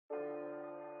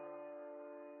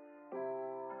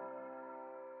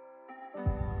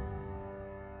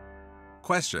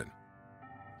question.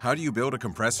 How do you build a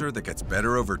compressor that gets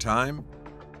better over time?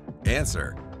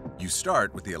 Answer. You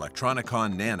start with the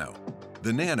Elektronikon Nano.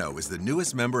 The Nano is the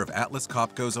newest member of Atlas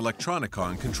Copco's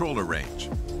Elektronikon controller range.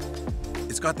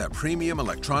 It's got that premium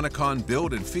Elektronikon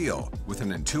build and feel with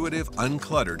an intuitive,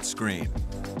 uncluttered screen.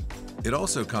 It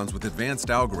also comes with advanced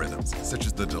algorithms, such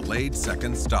as the delayed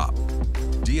second stop.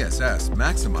 DSS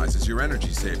maximizes your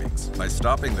energy savings by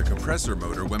stopping the compressor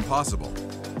motor when possible.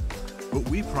 But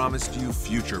we promised you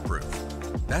future-proof.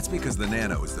 That's because the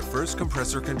Nano is the first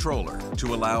compressor controller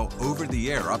to allow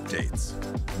over-the-air updates.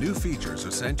 New features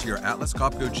are sent to your Atlas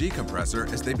Copco G compressor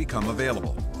as they become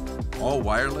available. All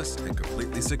wireless and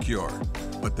completely secure.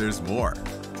 But there's more.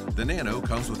 The Nano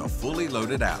comes with a fully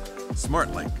loaded app,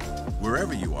 SmartLink.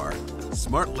 Wherever you are,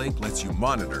 SmartLink lets you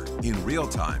monitor, in real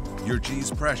time, your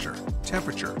G's pressure,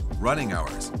 temperature, running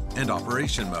hours, and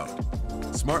operation mode.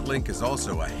 SmartLink is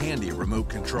also a handy remote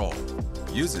control.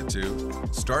 Use it to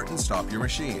start and stop your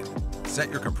machine, set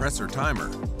your compressor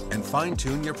timer, and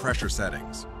fine-tune your pressure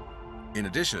settings. In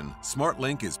addition,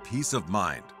 SmartLink is peace of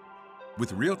mind,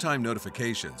 with real-time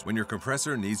notifications when your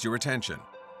compressor needs your attention,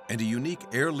 and a unique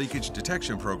air leakage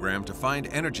detection program to find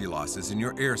energy losses in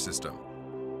your air system.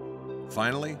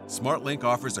 Finally, SmartLink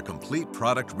offers a complete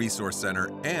product resource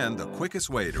center and the quickest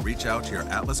way to reach out to your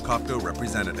Atlas Copco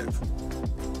representative.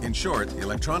 In short, the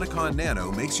Elektronikon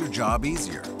Nano makes your job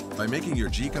easier by making your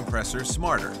G compressor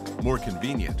smarter, more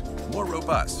convenient, more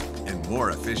robust, and more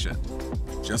efficient.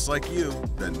 Just like you,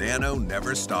 the Nano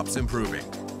never stops improving.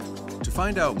 To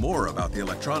find out more about the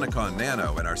Elektronikon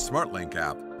Nano and our SmartLink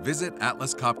app, visit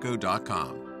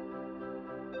atlascopco.com.